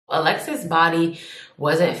Alexis' body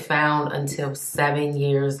wasn't found until 7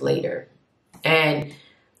 years later. And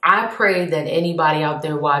I pray that anybody out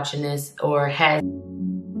there watching this or has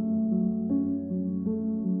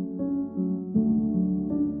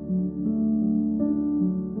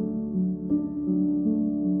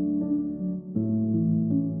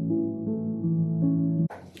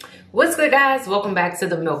What's good, guys? Welcome back to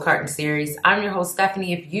the Milk Carton series. I'm your host,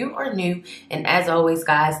 Stephanie, if you are new. And as always,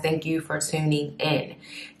 guys, thank you for tuning in.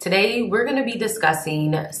 Today, we're going to be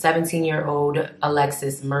discussing 17-year-old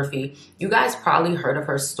Alexis Murphy. You guys probably heard of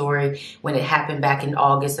her story when it happened back in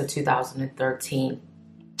August of 2013.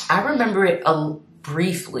 I remember it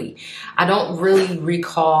briefly. I don't really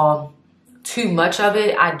recall too much of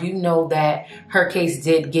it. I do know that her case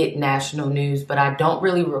did get national news, but I don't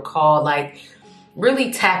really recall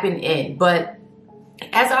really tapping in. But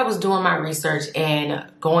as I was doing my research and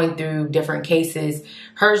going through different cases,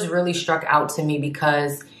 hers really struck out to me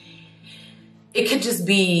because it could just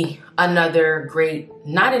be another great,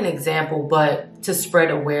 not an example, but to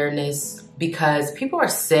spread awareness, because people are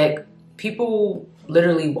sick. People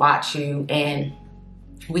literally watch you, and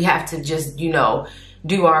we have to just,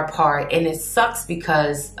 do our part. And it sucks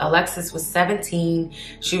because Alexis was 17.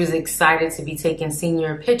 She was excited to be taking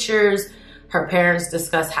senior pictures. Her parents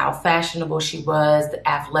discussed how fashionable she was, the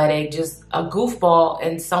athletic, just a goofball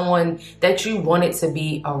and someone that you wanted to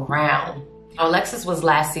be around. Alexis was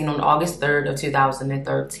last seen on August 3rd of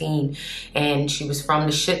 2013, and she was from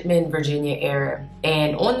the Shipman, Virginia area.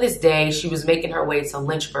 And on this day, she was making her way to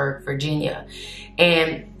Lynchburg, Virginia.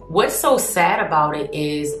 And what's so sad about it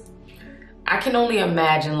is I can only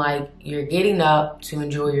imagine, you're getting up to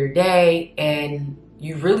enjoy your day and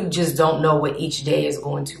you really just don't know what each day is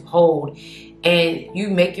going to hold. And you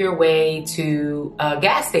make your way to a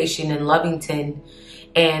gas station in Lovington,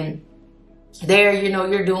 and there,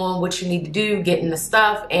 you're doing what you need to do, getting the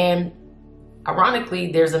stuff. And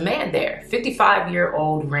ironically, there's a man there,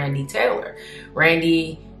 55-year-old Randy Taylor.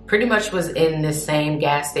 Randy pretty much was in the same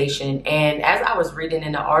gas station. And as I was reading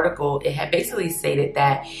in the article, it had basically stated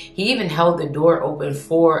that he even held the door open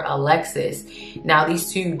for Alexis. Now,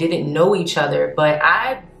 these two didn't know each other, but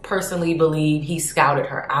I personally believe he scouted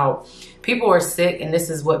her out. People are sick, and this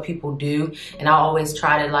is what people do. And I always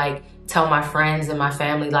try to tell my friends and my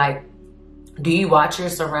family, do you watch your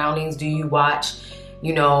surroundings? Do you watch,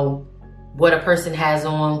 what a person has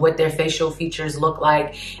on, what their facial features look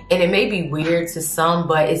like? And it may be weird to some,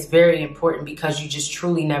 but it's very important because you just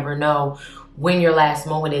truly never know when your last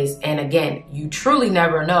moment is. And again, you truly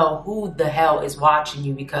never know who the hell is watching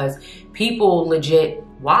you, because people legit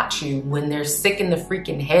watch you when they're sick in the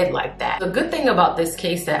freaking head like that. The good thing about this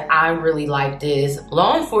case that I really liked is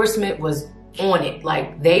law enforcement was on it.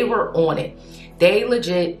 They were on it. They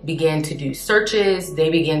legit began to do searches. They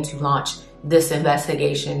began to launch this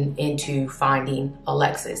investigation into finding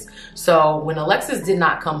Alexis. So when Alexis did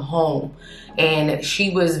not come home, and she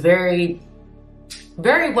was she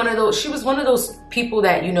was one of those people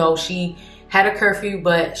that, she had a curfew,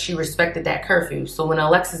 but she respected that curfew. So when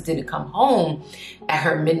Alexis didn't come home at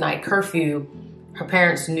her midnight curfew, her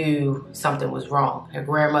parents knew something was wrong, her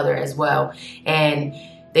grandmother as well. And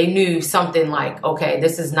they knew something okay,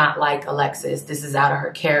 this is not like Alexis. This is out of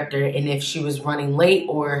her character. And if she was running late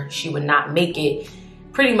or she would not make it,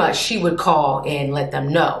 pretty much she would call and let them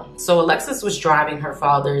know. So Alexis was driving her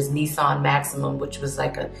father's Nissan Maximum, which was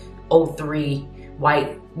a 03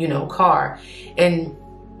 white, car. And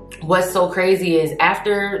what's so crazy is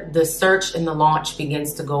after the search and the launch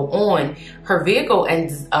begins to go on, her vehicle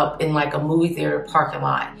ends up in a movie theater parking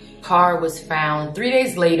lot. Car was found 3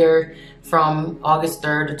 days later, from August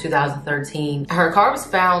 3rd of 2013. Her car was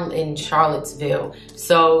found in Charlottesville,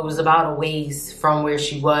 so it was about a ways from where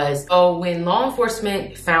she was. So when law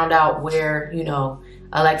enforcement found out where,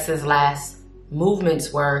 Alexis' last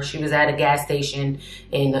movements were, she was at a gas station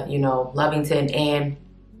in, Lovington, and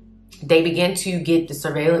they began to get the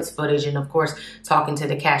surveillance footage, and of course, talking to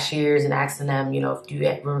the cashiers and asking them, if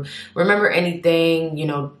you remember anything,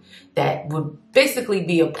 that would basically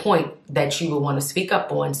be a point that you would want to speak up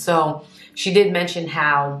on. So she did mention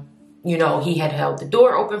how, he had held the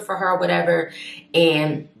door open for her or whatever.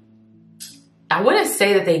 And I wouldn't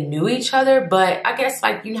say that they knew each other, but I guess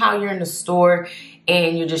how you're in the store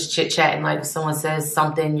and you're just chit-chatting, if someone says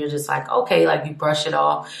something, you're just okay, you brush it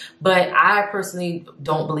off. But I personally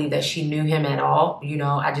don't believe that she knew him at all.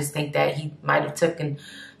 I just think that he might have taken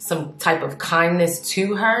some type of kindness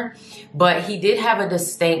to her, but he did have a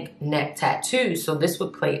distinct neck tattoo. So this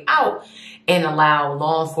would play out and allow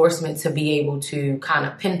law enforcement to be able to kind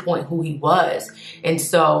of pinpoint who he was. And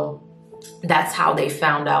so that's how they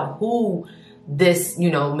found out who this, you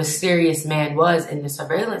know, mysterious man was in the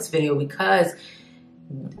surveillance video, because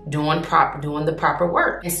doing the proper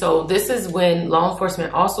work. And so this is when law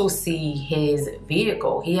enforcement also see his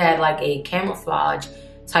vehicle. He had like a camouflage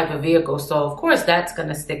type of vehicle. So of course that's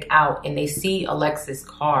gonna stick out, and they see Alexis'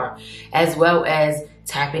 car, as well as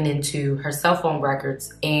tapping into her cell phone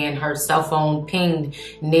records, and her cell phone pinged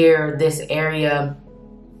near this area.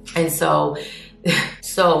 And so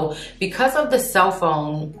because of the cell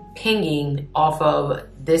phone pinging off of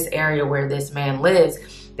this area where this man lives,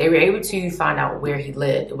 they were able to find out where he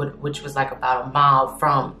lived, which was like about a mile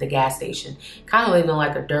from the gas station. Kind of living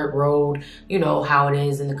like a dirt road, you know how it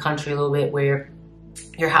is in the country a little bit, where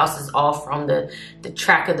your house is off from the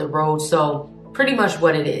track of the road. So pretty much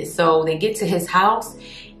what it is. So they get to his house,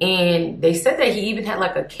 and they said that he even had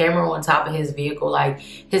like a camera on top of his vehicle. Like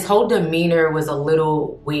his whole demeanor was a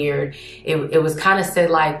little weird. It was kind of said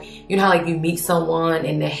like, you know how like you meet someone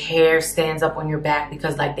and the hair stands up on your back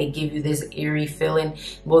because like they give you this eerie feeling.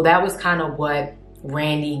 Well, that was kind of what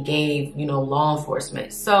Randy gave, you know, law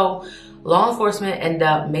enforcement. So law enforcement end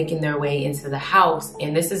up making their way into the house,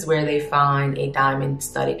 and this is where they find a diamond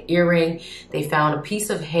studded earring. They found a piece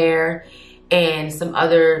of hair and some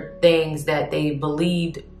other things that they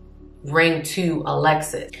believed ring to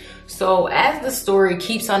Alexis. So as the story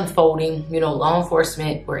keeps unfolding, you know, law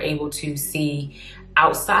enforcement were able to see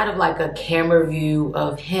outside of like a camera view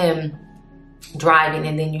of him driving,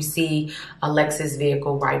 and then you see Alexis'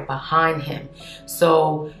 vehicle right behind him.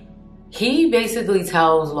 So he basically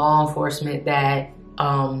tells law enforcement that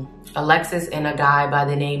Alexis and a guy by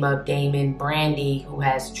the name of Damon Brandy, who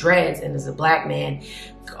has dreads and is a black man,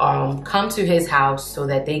 come to his house so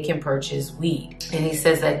that they can purchase weed. And he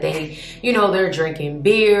says that they, you know, they're drinking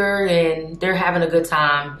beer and they're having a good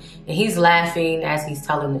time. And he's laughing as he's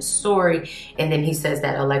telling the story. And then he says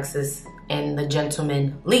that Alexis and the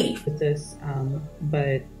gentleman leave.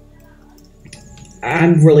 But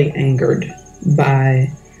I'm really angered by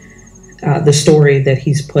the story that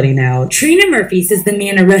he's putting out. Trina Murphy says the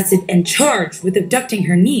man arrested and charged with abducting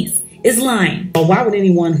her niece is lying. Why would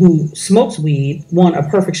anyone who smokes weed want a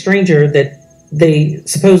perfect stranger that they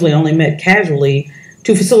supposedly only met casually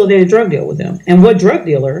to facilitate a drug deal with them? And what drug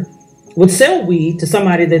dealer would sell weed to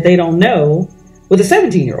somebody that they don't know with a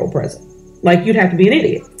 17-year-old present? Like, you'd have to be an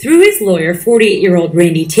idiot. Through his lawyer, 48-year-old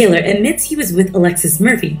Randy Taylor admits he was with Alexis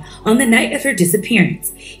Murphy on the night of her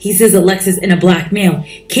disappearance. He says Alexis and a black male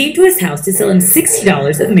came to his house to sell him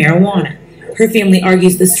 $60 of marijuana. Her family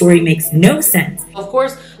argues the story makes no sense. Of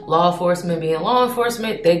course, law enforcement being law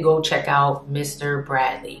enforcement, they go check out Mr.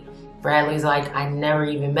 Bradley. Bradley's like, I never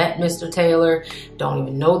even met Mr. Taylor, don't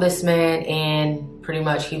even know this man, and pretty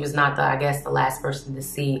much he was not I guess the last person to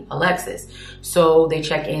see Alexis. So they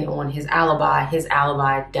check in on his alibi. His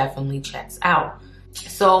alibi definitely checks out.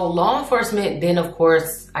 So law enforcement then, of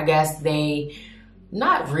course, I guess they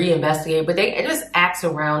not reinvestigate, but they just ask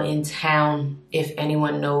around in town if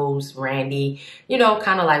anyone knows Randy, you know,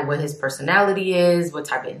 kind of like what his personality is, what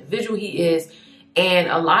type of individual he is. And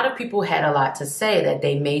a lot of people had a lot to say, that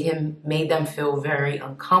they made them feel very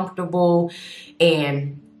uncomfortable.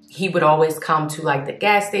 And he would always come to like the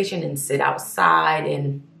gas station and sit outside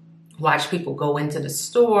and watch people go into the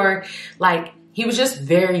store. Like, he was just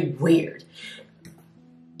very weird.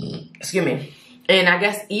 Excuse me. And I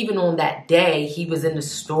guess even on that day, he was in the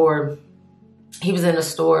store. He was in the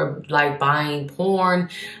store like buying porn.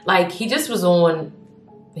 Like, he just was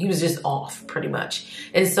just off pretty much.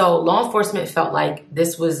 And so law enforcement felt like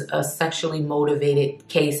this was a sexually motivated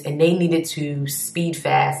case, and they needed to speed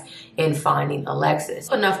fast in finding Alexis.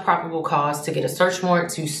 Enough probable cause to get a search warrant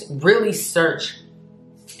to really search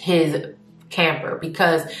his camper,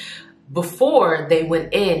 because before they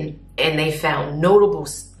went in and they found notable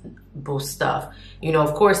stuff, you know,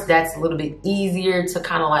 of course that's a little bit easier to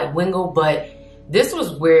kind of like wingle, but this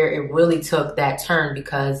was where it really took that turn,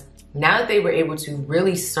 because now that they were able to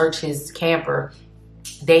really search his camper,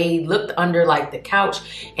 they looked under like the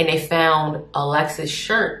couch and they found Alexis'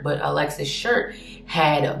 shirt, but Alexis' shirt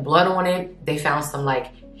had blood on it. They found some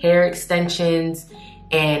like hair extensions,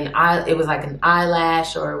 and it was like an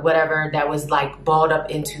eyelash or whatever that was like balled up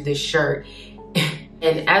into this shirt.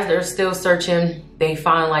 And as they're still searching, they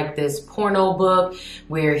find like this porno book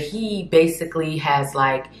where he basically has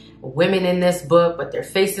like women in this book, but their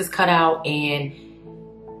faces cut out. And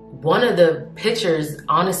one of the pictures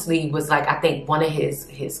honestly was like, I think one of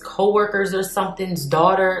his co-workers or something's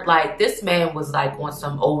daughter. Like, this man was like on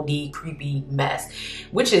some OD creepy mess,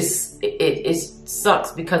 which is, it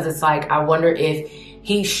sucks, because it's like, I wonder if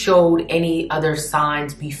he showed any other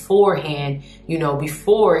signs beforehand, you know,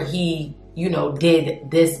 before he, you know, did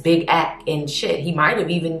this big act and shit. He might have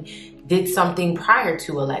even did something prior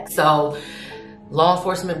to Alex. So law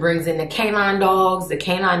enforcement brings in the canine dogs. The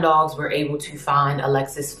canine dogs were able to find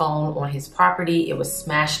Alexis' phone on his property. It was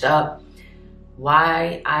smashed up.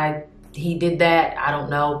 Why he did that, I don't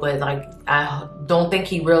know, but like, I don't think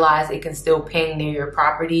he realized it can still ping near your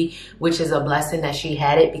property, which is a blessing that she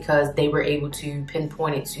had it, because they were able to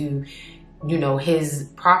pinpoint it to, you know, his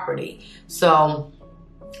property. So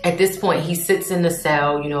at this point, he sits in the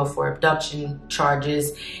cell, you know, for abduction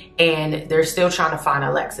charges, and they're still trying to find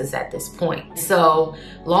Alexis at this point. So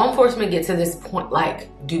law enforcement get to this point, like,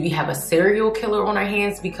 do we have a serial killer on our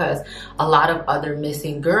hands? Because a lot of other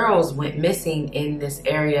missing girls went missing in this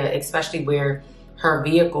area, especially where her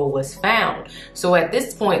vehicle was found. So at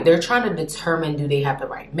this point, they're trying to determine, do they have the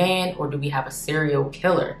right man or do we have a serial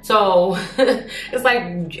killer? So it's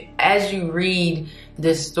like, as you read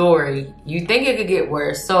this story, you think it could get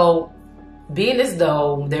worse. So being as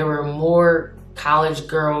though there were more college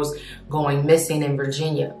girls going missing in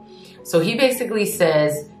Virginia. So he basically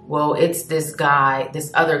says, well, it's this guy,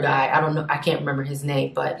 this other guy, I don't know, I can't remember his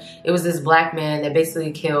name, but it was this black man that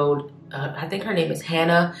basically killed, I think her name is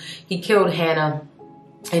Hannah. He killed Hannah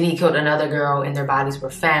and he killed another girl, and their bodies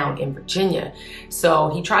were found in Virginia.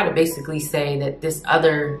 So he tried to basically say that this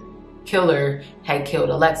other killer had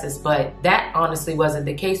killed Alexis, but that honestly wasn't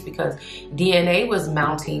the case, because DNA was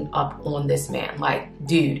mounting up on this man. Like,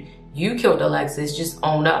 dude, you killed Alexis, just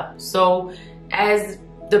own up. So as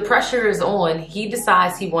the pressure is on, he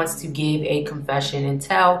decides he wants to give a confession and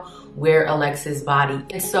tell where Alexis' body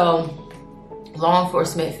is. So law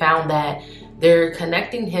enforcement found that they're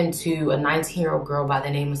connecting him to a 19-year-old girl by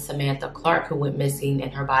the name of Samantha Clark, who went missing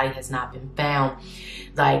and her body has not been found.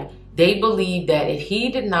 Like, they believe that if he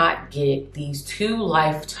did not get these 2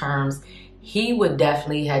 life terms, he would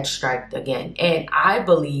definitely have struck again. And I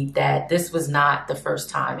believe that this was not the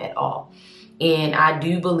first time at all. And I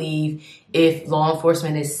do believe, if law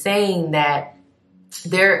enforcement is saying that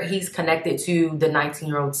he's connected to the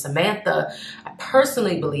 19-year-old Samantha, I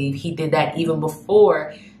personally believe he did that even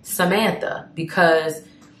before Samantha, because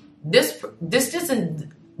this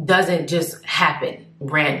doesn't just happen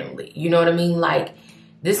randomly. You know what I mean? Like,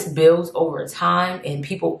 this builds over time and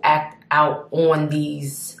people act out on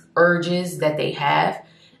these urges that they have.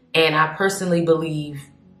 And I personally believe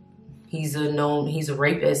he's a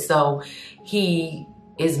rapist. So he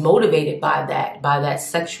is motivated by that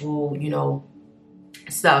sexual, you know,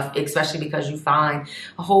 stuff, especially because you find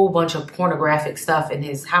a whole bunch of pornographic stuff in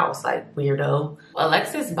his house, like, weirdo.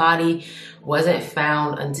 Alexis' body wasn't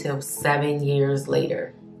found until 7 years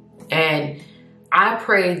later. And I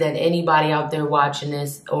pray that anybody out there watching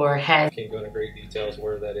this or has... I can't go into great details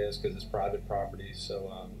where that is because it's private property.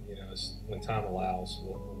 So, you know, when time allows,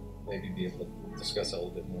 we'll maybe be able to discuss that a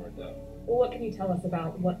little bit more in depth. Well, what can you tell us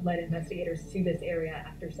about what led investigators to this area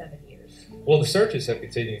after 7 years? Well, the searches have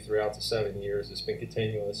continued throughout the 7 years. It's been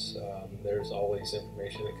continuous. There's always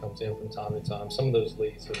information that comes in from time to time. Some of those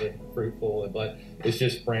leads have been fruitful, but it's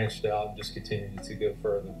just branched out and just continued to go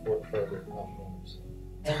further.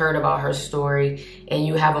 Heard about her story, and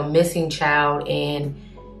you have a missing child, and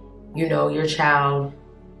you know your child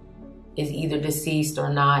is either deceased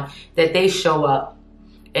or not, that they show up.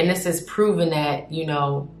 And this is proven that, you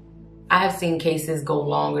know, I have seen cases go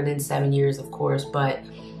longer than 7 years, of course, but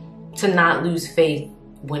to not lose faith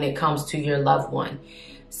when it comes to your loved one.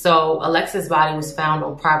 So Alexis' body was found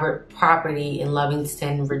on private property in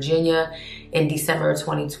Livingston, Virginia in December of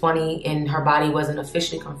 2020, and her body wasn't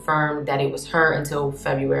officially confirmed that it was her until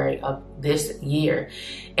February of this year.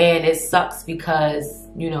 And it sucks because,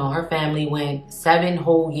 you know, her family went 7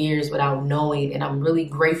 whole years without knowing, and I'm really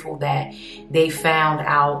grateful that they found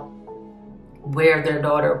out where their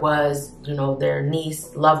daughter was, you know, their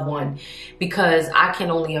niece, loved one, because I can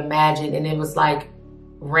only imagine. And it was like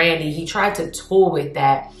Randy, he tried to toy with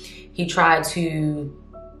that. He tried to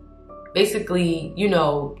basically, you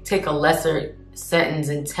know, take a lesser sentence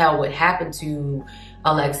and tell what happened to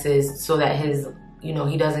Alexis so that his, you know,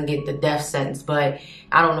 he doesn't get the death sentence. But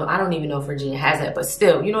I don't know. I don't even know if Virginia has that, but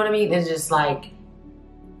still, you know what I mean? It's just like,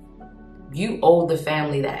 you owe the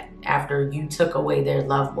family that after you took away their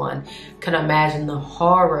loved one. Can imagine the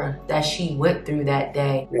horror that she went through that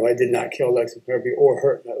day. No, I did not kill Alexis Murphy or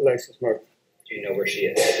hurt Alexis Murphy. Do you know where she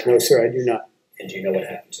is? No, sir, I do not. And do you know what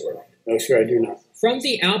happened to her? No, sir, I do not. From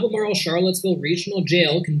the Albemarle Charlottesville Regional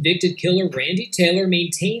Jail, convicted killer Randy Taylor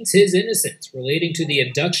maintains his innocence relating to the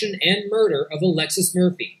abduction and murder of Alexis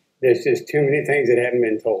Murphy. There's just too many things that haven't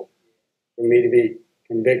been told for me to be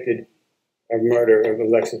convicted of murder of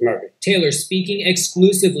Alexis Murphy. Taylor speaking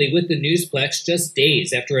exclusively with the Newsplex just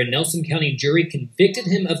days after a Nelson County jury convicted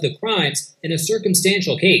him of the crimes in a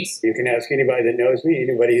circumstantial case. You can ask anybody that knows me,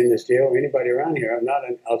 anybody in this jail, anybody around here. I'm not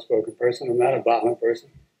an outspoken person. I'm not a violent person.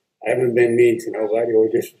 I haven't been mean to nobody or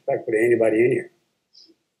disrespectful to anybody in here.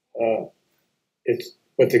 It's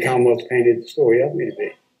what the Commonwealth painted the story of me to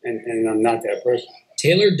be, and I'm not that person.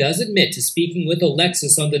 Taylor does admit to speaking with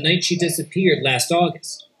Alexis on the night she disappeared last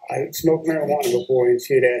August. I had smoked marijuana before, and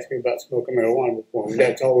she had asked me about smoking marijuana before, and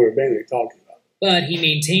that's all we were mainly talking about. But he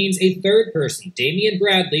maintains a third person, Damian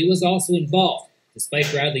Bradley, was also involved,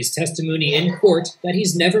 despite Bradley's testimony in court that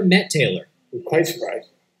he's never met Taylor. I'm quite surprised,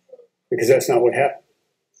 because that's not what happened.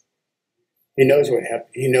 He knows what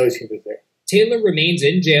happened. He knows he was there. Taylor remains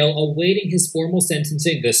in jail awaiting his formal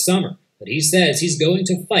sentencing this summer, but he says he's going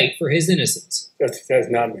to fight for his innocence. Justice has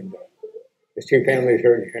not been done. There's two families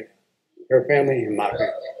hurting here now. Her family and my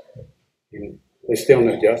family. And there's still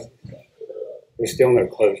no justice. There's still no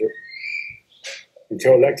closure.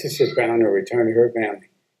 Until Alexis is found or returned to her family,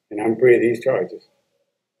 and I'm free of these charges,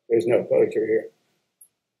 there's no closure here.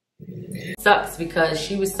 Sucks because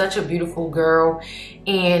she was such a beautiful girl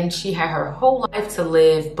and she had her whole life to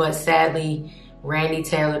live, but sadly Randy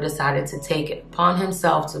Taylor decided to take it upon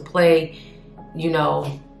himself to play, you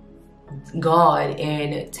know, God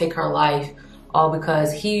and take her life, all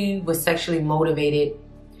because he was sexually motivated.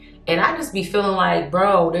 And I just be feeling like,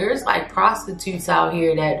 bro, there's like prostitutes out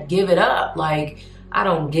here that give it up. Like, I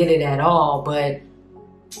don't get it at all, but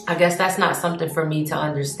I guess that's not something for me to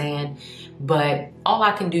understand. But all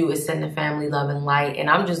I can do is send the family love and light. And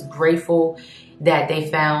I'm just grateful that they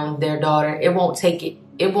found their daughter. It won't take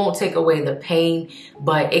away the pain,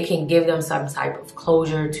 but it can give them some type of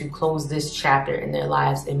closure to close this chapter in their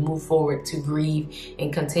lives and move forward to grieve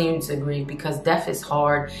and continue to grieve, because death is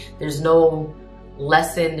hard. There's no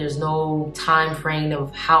lesson, there's no time frame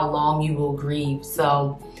of how long you will grieve.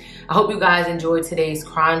 So I hope you guys enjoyed today's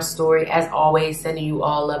crime story. As always, sending you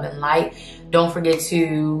all love and light. Don't forget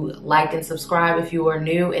to like and subscribe if you are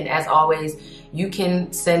new. And as always, you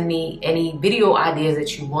can send me any video ideas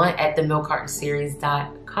that you want at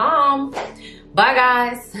TheMilkCartonSeries.com. Bye,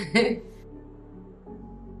 guys.